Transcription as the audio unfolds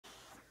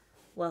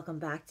Welcome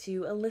back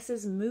to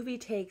Alyssa's Movie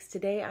Takes.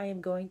 Today I am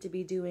going to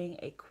be doing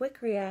a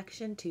quick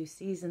reaction to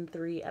Season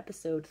 3,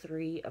 Episode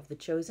 3 of The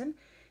Chosen.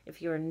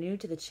 If you are new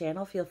to the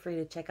channel, feel free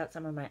to check out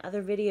some of my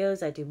other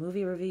videos. I do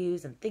movie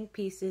reviews and think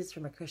pieces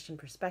from a Christian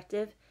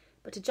perspective.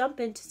 But to jump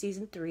into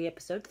Season 3,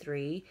 Episode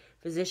 3,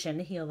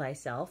 Physician, Heal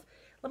Thyself,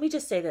 let me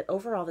just say that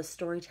overall the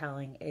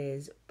storytelling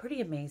is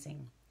pretty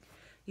amazing.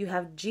 You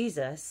have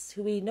Jesus,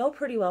 who we know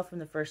pretty well from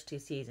the first two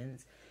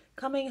seasons,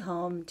 coming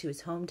home to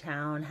his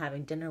hometown,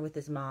 having dinner with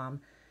his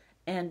mom,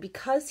 and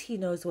because he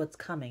knows what's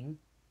coming,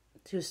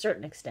 to a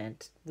certain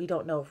extent, we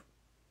don't know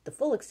the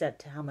full extent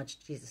to how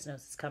much Jesus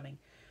knows is coming,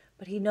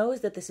 but he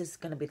knows that this is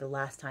going to be the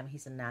last time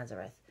he's in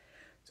Nazareth.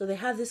 So they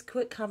have this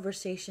quick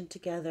conversation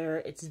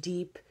together. It's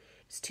deep.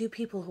 It's two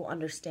people who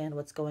understand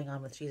what's going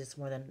on with Jesus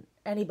more than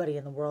anybody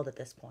in the world at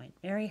this point.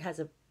 Mary has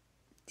a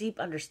deep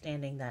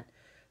understanding that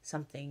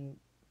something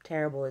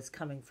terrible is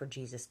coming for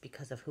Jesus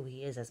because of who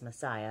he is as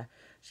Messiah.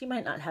 She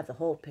might not have the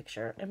whole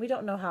picture, and we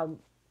don't know how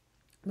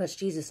much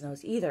Jesus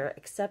knows either,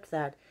 except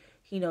that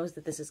he knows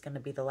that this is going to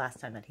be the last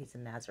time that he's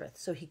in Nazareth.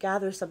 So he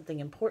gathers something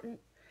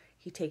important,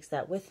 he takes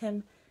that with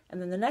him,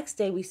 and then the next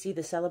day we see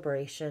the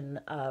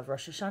celebration of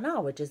Rosh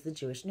Hashanah, which is the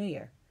Jewish New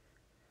Year.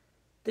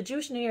 The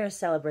Jewish New Year is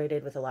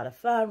celebrated with a lot of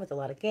fun, with a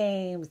lot of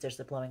games. There's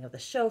the blowing of the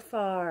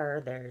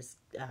shofar. There's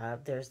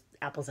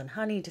apples and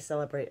honey to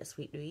celebrate a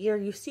sweet new year.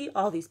 You see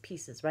all these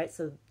pieces, right?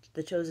 So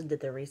the Chosen did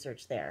their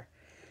research there.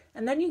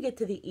 And then you get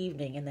to the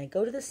evening, and they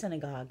go to the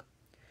synagogue.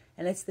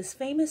 And it's this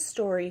famous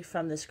story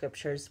from the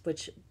scriptures,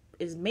 which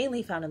is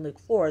mainly found in Luke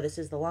 4. This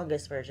is the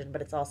longest version,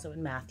 but it's also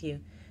in Matthew.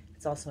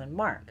 It's also in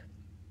Mark.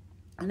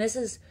 And this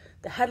is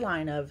the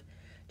headline of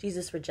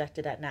Jesus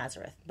rejected at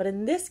Nazareth. But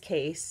in this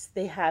case,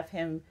 they have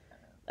him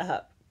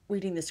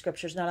reading the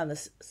scriptures not on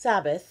the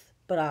Sabbath,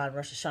 but on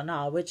Rosh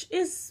Hashanah, which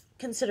is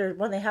considered,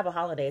 when they have a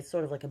holiday, it's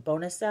sort of like a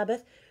bonus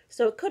Sabbath.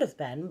 So it could have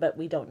been, but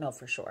we don't know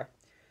for sure.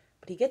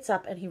 But he gets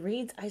up and he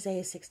reads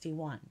Isaiah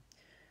 61.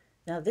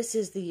 Now, this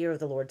is the year of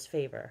the Lord's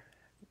favor.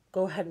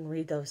 Go ahead and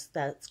read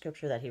that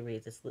scripture that he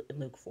reads. It's in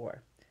Luke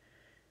 4.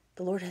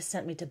 The Lord has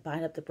sent me to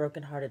bind up the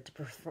brokenhearted,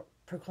 to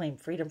proclaim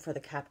freedom for the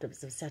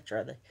captives,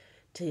 etc.,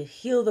 to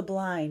heal the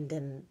blind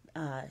and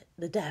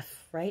the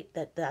deaf, right?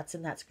 That's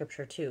in that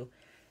scripture too.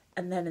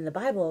 And then in the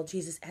Bible,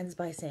 Jesus ends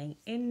by saying,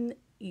 in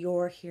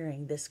your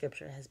hearing, this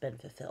scripture has been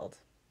fulfilled.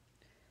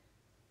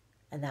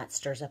 And that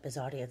stirs up his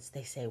audience.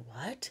 They say,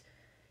 what?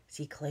 Is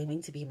he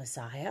claiming to be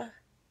Messiah?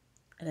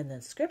 And in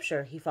the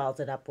scripture, he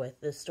follows it up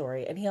with the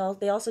story. And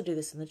they also do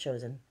this in The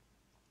Chosen,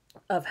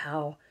 of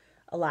how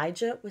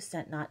Elijah was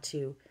sent not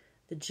to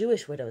the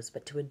Jewish widows,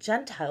 but to a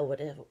Gentile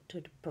widow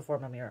to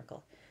perform a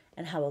miracle.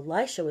 And how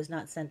Elisha was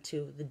not sent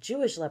to the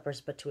Jewish lepers,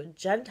 but to a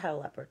Gentile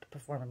leper to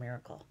perform a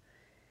miracle.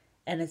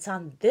 And it's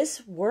on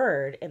this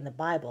word in the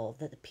Bible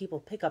that the people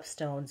pick up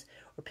stones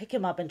or pick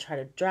him up and try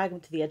to drag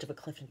him to the edge of a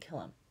cliff and kill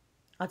him.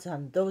 It's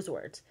on those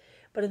words.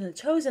 But in The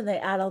Chosen, they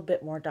add a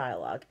bit more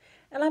dialogue.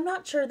 And I'm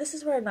not sure, this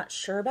is where I'm not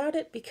sure about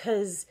it,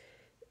 because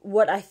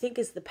what I think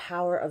is the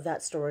power of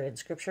that story in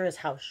Scripture is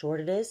how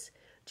short it is.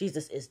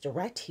 Jesus is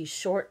direct, he's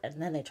short,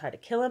 and then they try to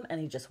kill him, and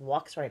he just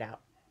walks right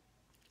out.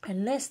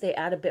 In this, they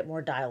add a bit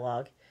more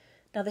dialogue.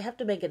 Now, they have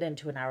to make it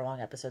into an hour-long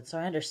episode, so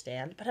I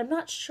understand, but I'm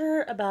not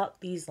sure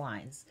about these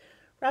lines.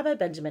 Rabbi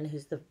Benjamin,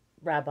 who's the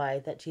rabbi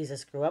that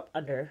Jesus grew up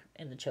under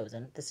in The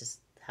Chosen, this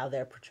is how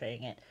they're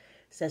portraying it,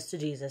 says to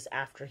Jesus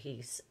after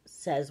he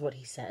says what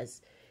he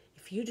says,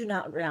 if you do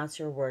not renounce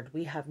your word,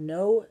 we have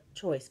no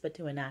choice but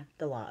to enact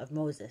the law of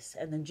Moses.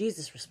 And then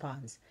Jesus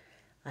responds,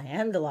 I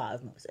am the law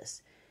of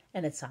Moses.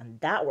 And it's on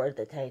that word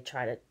that they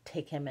try to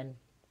take him and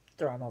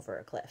throw him over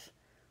a cliff.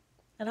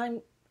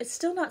 And it's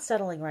still not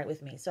settling right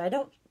with me, so I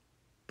don't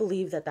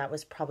believe that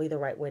was probably the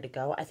right way to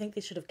go. I think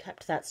they should have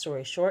kept that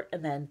story short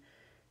and then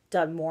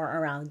done more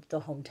around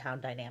the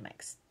hometown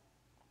dynamics.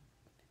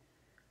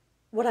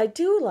 What I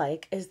do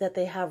like is that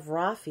they have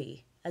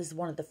Rafi as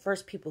one of the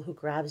first people who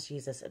grabs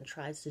Jesus and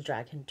tries to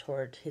drag him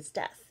toward his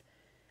death.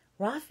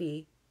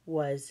 Rafi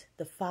was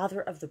the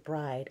father of the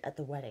bride at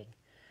the wedding,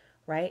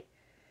 right?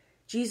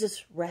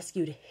 Jesus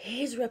rescued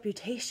his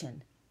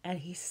reputation, and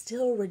he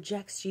still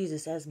rejects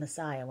Jesus as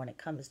Messiah when it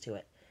comes to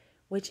it,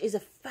 which is a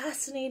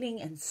fascinating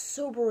and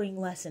sobering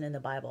lesson in the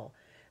Bible,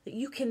 that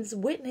you can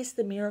witness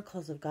the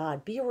miracles of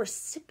God, be a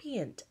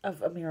recipient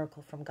of a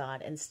miracle from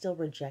God, and still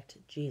reject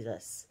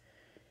Jesus.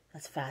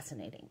 That's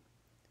fascinating.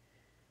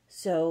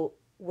 So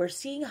we're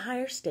seeing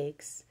higher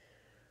stakes.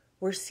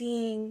 We're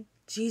seeing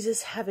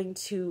Jesus having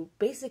to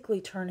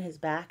basically turn his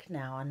back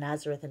now on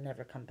Nazareth and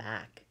never come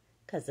back,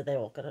 because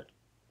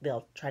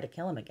they'll try to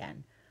kill him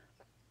again.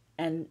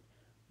 And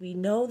we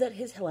know that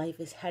his life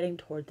is heading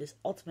toward this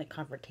ultimate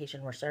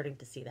confrontation. We're starting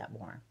to see that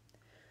more.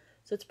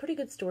 So it's pretty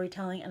good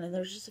storytelling, and then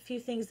there's just a few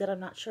things that I'm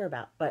not sure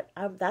about. But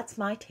that's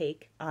my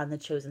take on The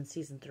Chosen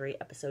Season 3,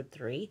 Episode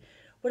 3.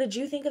 What did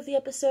you think of the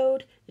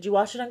episode? Did you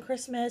watch it on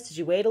Christmas? Did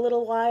you wait a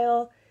little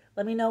while?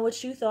 Let me know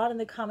what you thought in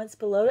the comments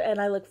below, and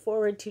I look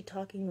forward to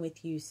talking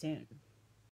with you soon.